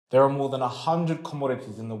There are more than 100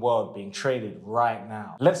 commodities in the world being traded right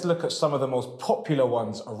now. Let's look at some of the most popular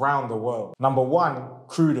ones around the world. Number 1,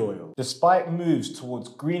 crude oil. Despite moves towards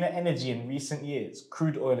greener energy in recent years,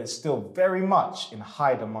 crude oil is still very much in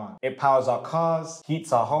high demand. It powers our cars,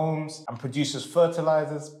 heats our homes, and produces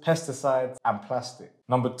fertilizers, pesticides, and plastic.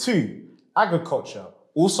 Number 2, agriculture,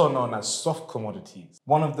 also known as soft commodities.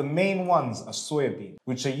 One of the main ones are soybeans,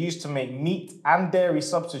 which are used to make meat and dairy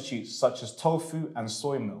substitutes such as tofu and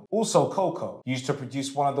soy milk. Also cocoa, used to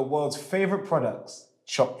produce one of the world's favorite products,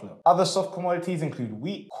 chocolate. Other soft commodities include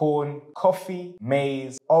wheat, corn, coffee,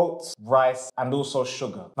 maize, oats, rice, and also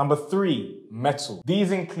sugar. Number 3, metal.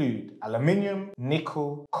 These include aluminium,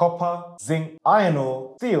 nickel, copper, zinc, iron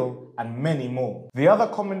ore, steel, and many more. The other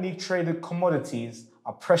commonly traded commodities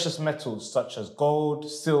are precious metals such as gold,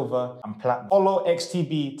 silver, and platinum. Follow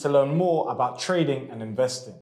XTB to learn more about trading and investing.